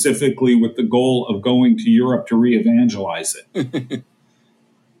Ireland specifically with the goal of going to Europe to re-evangelize it.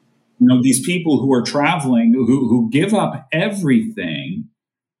 These people who are traveling, who give up everything,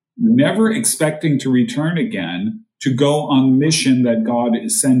 never expecting to return again, to go on the mission that God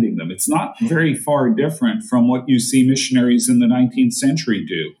is sending them. It's not very far different from what you see missionaries in the 19th century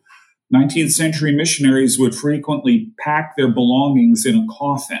do. 19th century missionaries would frequently pack their belongings in a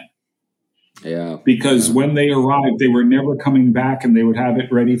coffin. Yeah. Because when they arrived, they were never coming back, and they would have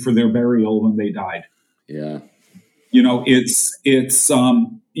it ready for their burial when they died. Yeah.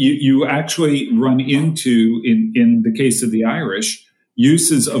 You actually run into, in the case of the Irish,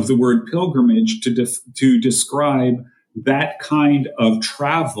 uses of the word pilgrimage to describe that kind of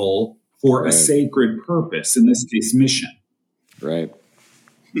travel for a sacred purpose, in this case, mission. Right.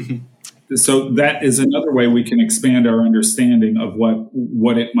 So that is another way we can expand our understanding of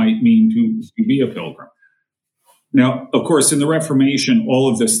what it might mean to be a pilgrim. Now, of course, in the Reformation,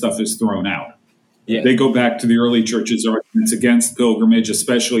 all of this stuff is thrown out. Yeah. They go back to the early church's arguments against pilgrimage,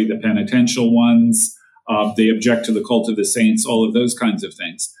 especially the penitential ones. They object to the cult of the saints, all of those kinds of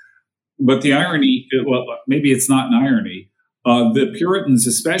things. But the irony, well, maybe it's not an irony, the Puritans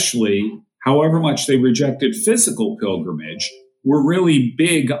especially, however much they rejected physical pilgrimage, were really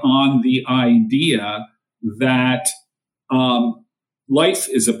big on the idea that life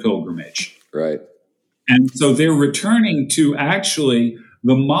is a pilgrimage. Right. And so they're returning to actually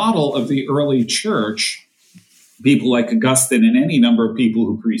the model of the early church, people like Augustine and any number of people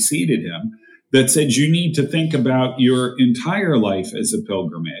who preceded him, that said you need to think about your entire life as a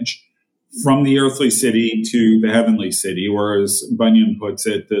pilgrimage, from the earthly city to the heavenly city, or as Bunyan puts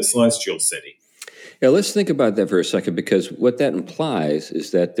it, the celestial city. Yeah, let's think about that for a second, because what that implies is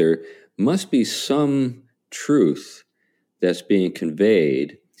that there must be some truth that's being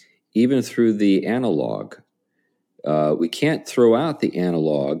conveyed even through the analog. We can't throw out the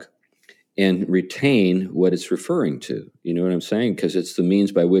analog and retain what it's referring to. You know what I'm saying? Because it's the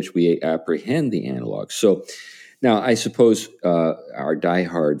means by which we apprehend the analog. So now I suppose our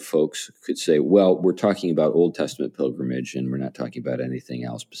diehard folks could say, well, we're talking about Old Testament pilgrimage, and we're not talking about anything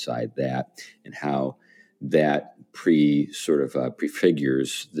else beside that, and how that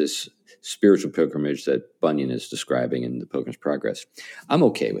prefigures this spiritual pilgrimage that Bunyan is describing in The Pilgrim's Progress. I'm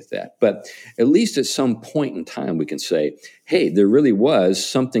okay with that. But at least at some point in time, we can say, hey, there really was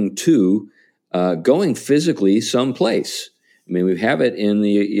something to going physically someplace. I mean, we have it in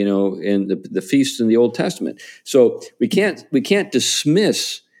the feasts in the Old Testament. So we can't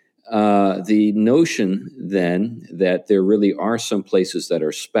dismiss the notion then that there really are some places that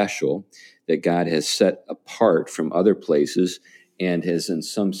are special, that God has set apart from other places, and has, in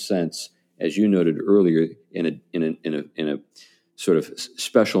some sense, as you noted earlier, in a sort of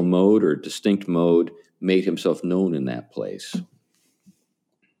special mode or distinct mode, made himself known in that place.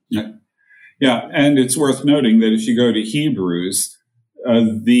 Yeah, and it's worth noting that if you go to Hebrews,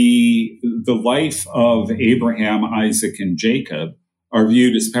 the life of Abraham, Isaac, and Jacob are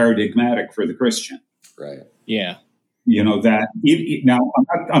viewed as paradigmatic for the Christian. Right. Yeah. Now,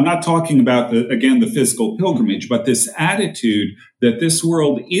 I'm not talking about the physical pilgrimage, but this attitude that this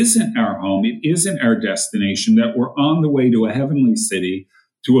world isn't our home, it isn't our destination, that we're on the way to a heavenly city,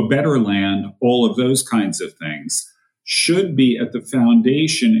 to a better land, all of those kinds of things should be at the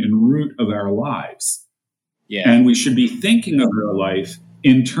foundation and root of our lives. Yeah. And we should be thinking of our life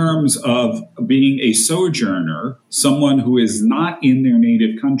in terms of being a sojourner, someone who is not in their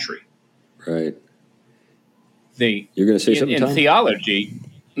native country. Right. You're going to say something, in Tom? theology.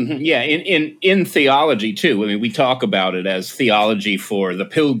 Yeah, in theology too. I mean, we talk about it as theology for the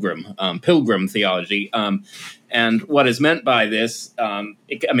pilgrim theology. And what is meant by this,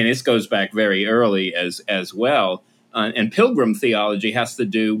 this goes back very early as well. And pilgrim theology has to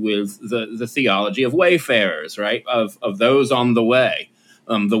do with the theology of wayfarers, right? Of those on the way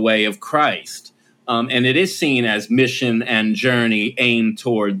of Christ. And it is seen as mission and journey aimed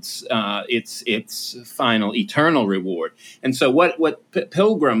towards its final eternal reward. And so what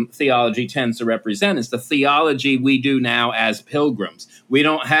pilgrim theology tends to represent is the theology we do now as pilgrims. We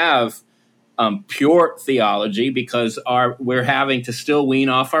don't have pure theology because we're having to still wean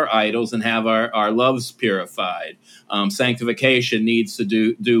off our idols and have our loves purified. Sanctification needs to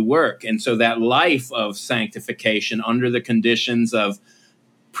do work. And so that life of sanctification under the conditions of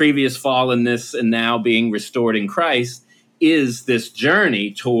previous fallenness and now being restored in Christ is this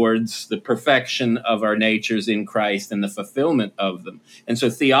journey towards the perfection of our natures in Christ and the fulfillment of them. And so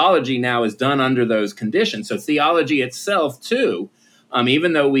theology now is done under those conditions. So theology itself, too,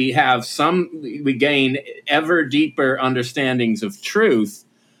 even though we gain ever deeper understandings of truth,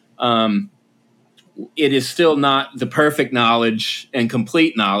 it is still not the perfect knowledge and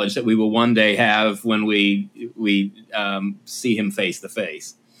complete knowledge that we will one day have when we see him face to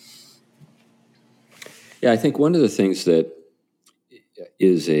face. Yeah, I think one of the things that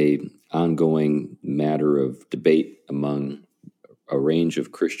is a ongoing matter of debate among a range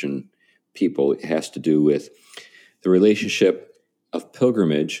of Christian people has to do with the relationship of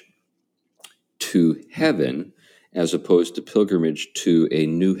pilgrimage to heaven as opposed to pilgrimage to a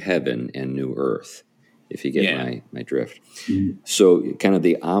new heaven and new earth, if you get my drift. Mm-hmm. So kind of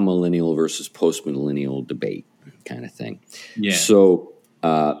the amillennial versus postmillennial debate kind of thing. Yeah. So,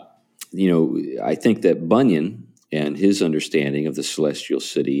 I think that Bunyan and his understanding of the celestial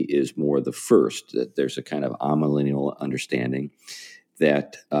city is more the first, that there's a kind of amillennial understanding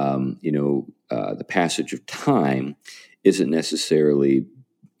that, the passage of time isn't necessarily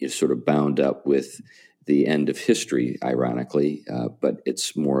sort of bound up with the end of history, ironically, but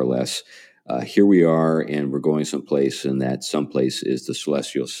it's more or less here we are and we're going someplace, and that someplace is the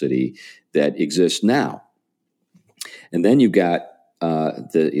celestial city that exists now. And then you've got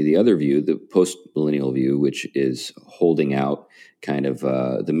the other view, the post-millennial view, which is holding out kind of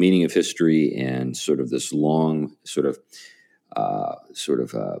the meaning of history and sort of this long sort of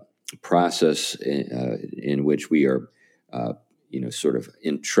process in which we are, sort of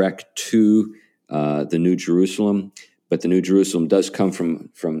in trek to the New Jerusalem. But the New Jerusalem does come from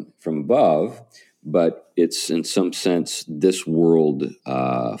above, but it's in some sense this world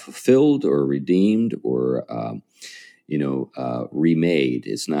fulfilled or redeemed or remade.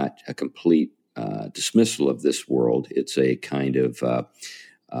 It's not a complete dismissal of this world. It's a kind of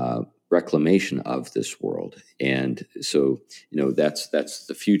reclamation of this world. And so, that's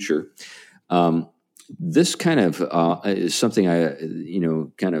the future. This kind of is something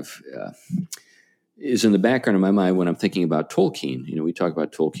is in the background of my mind when I'm thinking about Tolkien. We talk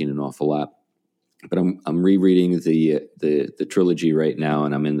about Tolkien an awful lot. But I'm rereading the trilogy right now,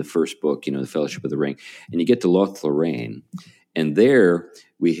 and I'm in the first book, The Fellowship of the Ring, and you get to Lothlorien, and there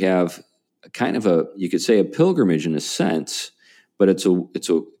we have kind of you could say a pilgrimage in a sense, but it's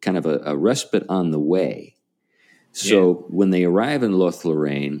a kind of a respite on the way. So when they arrive in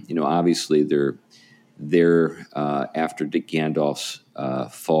Lothlorien, obviously they're after Gandalf's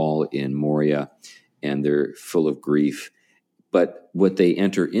fall in Moria, and they're full of grief. But what they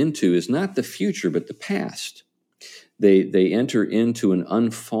enter into is not the future, but the past. They enter into an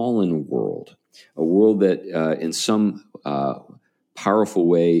unfallen world, a world that in some powerful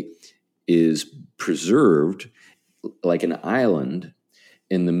way is preserved like an island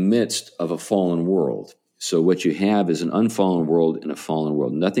in the midst of a fallen world. So what you have is an unfallen world in a fallen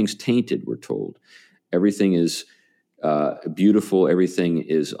world. Nothing's tainted, we're told. Everything is beautiful. Everything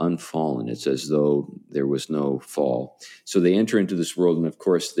is unfallen. It's as though there was no fall. So they enter into this world, and of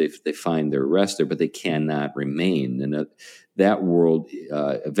course they find their rest there, but they cannot remain. And that world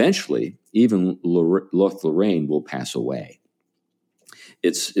eventually, even Lothlorien, will pass away.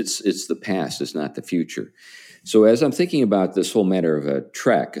 It's the past. It's not the future. So as I'm thinking about this whole matter of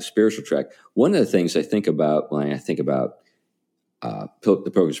a spiritual trek, one of the things I think about when I think about the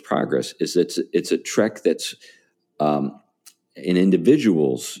Pilgrim's Progress is it's a trek that's an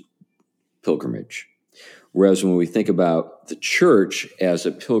individual's pilgrimage. Whereas when we think about the church as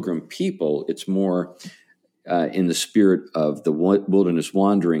a pilgrim people, it's more in the spirit of the wilderness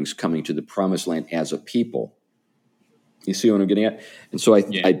wanderings coming to the promised land as a people. You see what I'm getting at? And so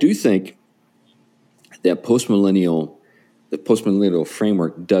I do think that the postmillennial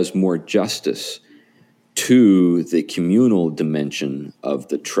framework does more justice to the communal dimension of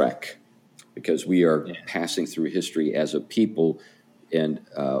the trek, because we are passing through history as a people, and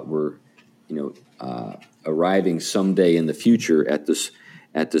we're arriving someday in the future at this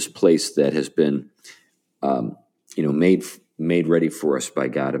place that has been made ready for us by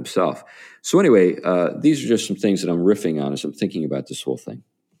God Himself. So anyway, these are just some things that I'm riffing on as I'm thinking about this whole thing.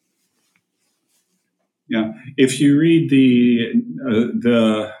 Yeah. If you read the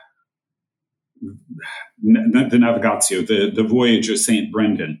Navigatio, the Voyage of Saint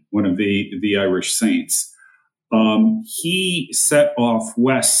Brendan, one of the Irish saints, he set off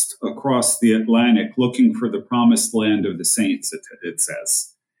west across the Atlantic looking for the promised land of the saints, it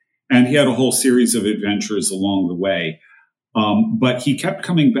says. And he had a whole series of adventures along the way. But he kept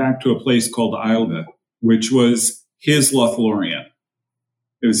coming back to a place called Islay, which was his Lothlorien.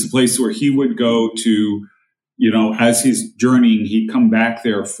 It was a place where he would go to, as he's journeying, he'd come back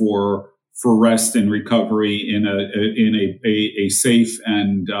there for rest and recovery in a safe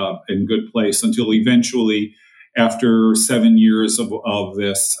and good place until eventually, after 7 years of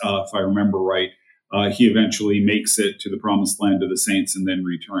this, if I remember right, he eventually makes it to the promised land of the saints and then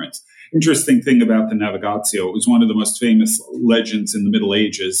returns. Interesting thing about the Navigatio, it was one of the most famous legends in the Middle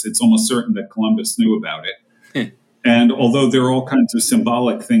Ages. It's almost certain that Columbus knew about it. And although there are all kinds of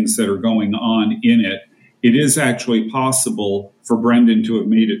symbolic things that are going on in it, it is actually possible for Brendan to have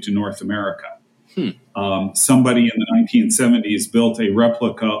made it to North America. Somebody in the 1970s built a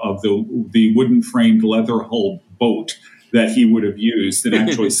replica of the wooden-framed leather-hulled boat that he would have used and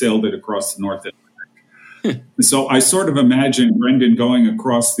actually sailed it across the North Atlantic. So I sort of imagine Brendan going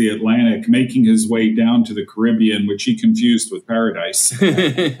across the Atlantic, making his way down to the Caribbean, which he confused with paradise, and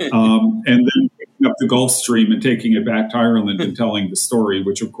then picking up the Gulf Stream and taking it back to Ireland and telling the story,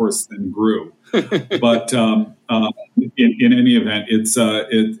 which of course then grew. But in any event, it's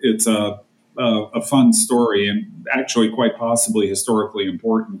a fun story and actually quite possibly historically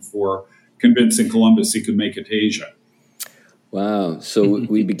important for convincing Columbus he could make it to Asia. Wow. So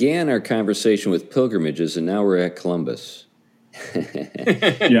we began our conversation with pilgrimages, and now we're at Columbus.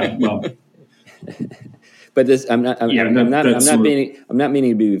 Yeah, well. But this, I'm not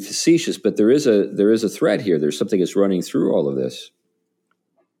meaning to be facetious, but there is a thread here. There's something that's running through all of this.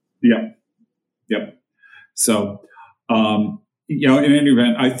 Yeah. Yep. So, in any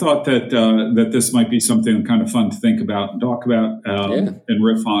event, I thought that this might be something kind of fun to think about and talk about and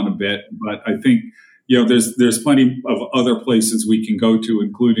riff on a bit. But I think there's plenty of other places we can go to,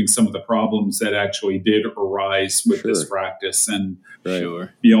 including some of the problems that actually did arise with this practice and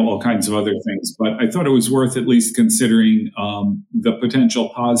all kinds of other things. But I thought it was worth at least considering the potential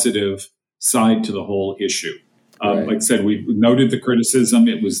positive side to the whole issue. Like I said, we noted the criticism.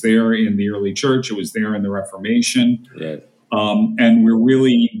 It was there in the early church. It was there in the Reformation. Right. And we're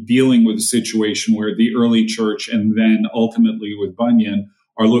really dealing with a situation where the early church and then ultimately with Bunyan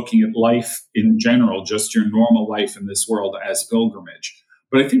are looking at life in general, just your normal life in this world as pilgrimage.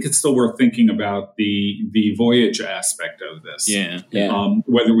 But I think it's still worth thinking about the voyage aspect of this.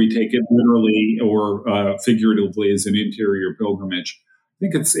 Whether we take it literally or figuratively as an interior pilgrimage. I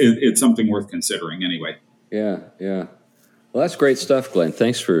think it's something worth considering anyway. Yeah. Well, that's great stuff, Glenn.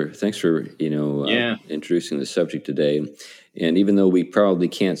 Thanks for introducing the subject today. And even though we probably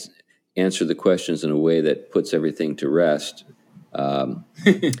can't answer the questions in a way that puts everything to rest,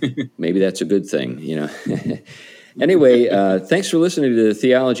 maybe that's a good thing, Anyway, thanks for listening to the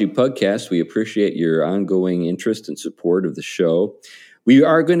Theology Podcast. We appreciate your ongoing interest and support of the show. We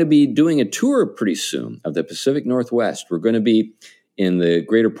are going to be doing a tour pretty soon of the Pacific Northwest. We're going to be in the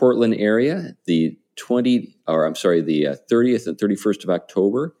greater Portland area, the 30th and 31st of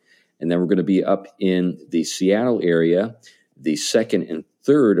October. And then we're going to be up in the Seattle area the 2nd and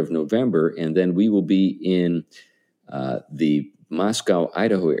 3rd of November. And then we will be in the Moscow,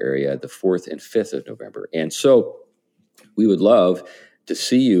 Idaho area the 4th and 5th of November. And so we would love to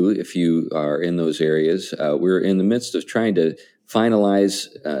see you if you are in those areas. We're in the midst of trying to finalize,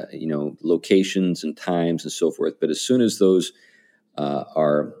 locations and times and so forth. But as soon as those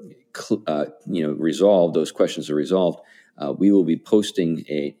are resolved, those questions are resolved, we will be posting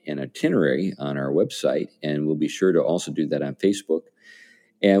an itinerary on our website, and we'll be sure to also do that on Facebook,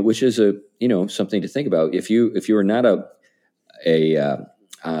 and which is something to think about. If you are not a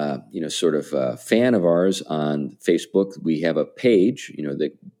fan of ours on Facebook, we have a page,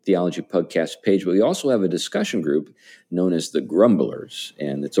 the Theology Podcast page, but we also have a discussion group known as the Grumblers,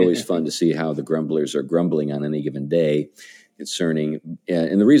 and it's always fun to see how the Grumblers are grumbling on any given day. Concerning,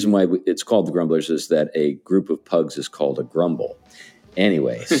 and the reason why it's called the Grumblers is that a group of pugs is called a grumble.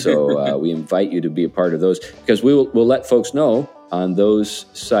 Anyway, so we invite you to be a part of those, because we'll let folks know on those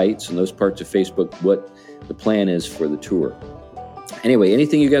sites and those parts of Facebook what the plan is for the tour. Anyway,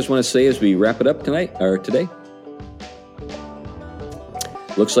 anything you guys want to say as we wrap it up tonight or today?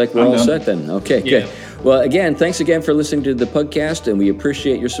 Looks like we're all set then. Okay, good. Well, again, thanks again for listening to the podcast, and we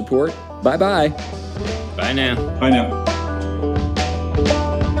appreciate your support. Bye-bye. Bye now. Bye now.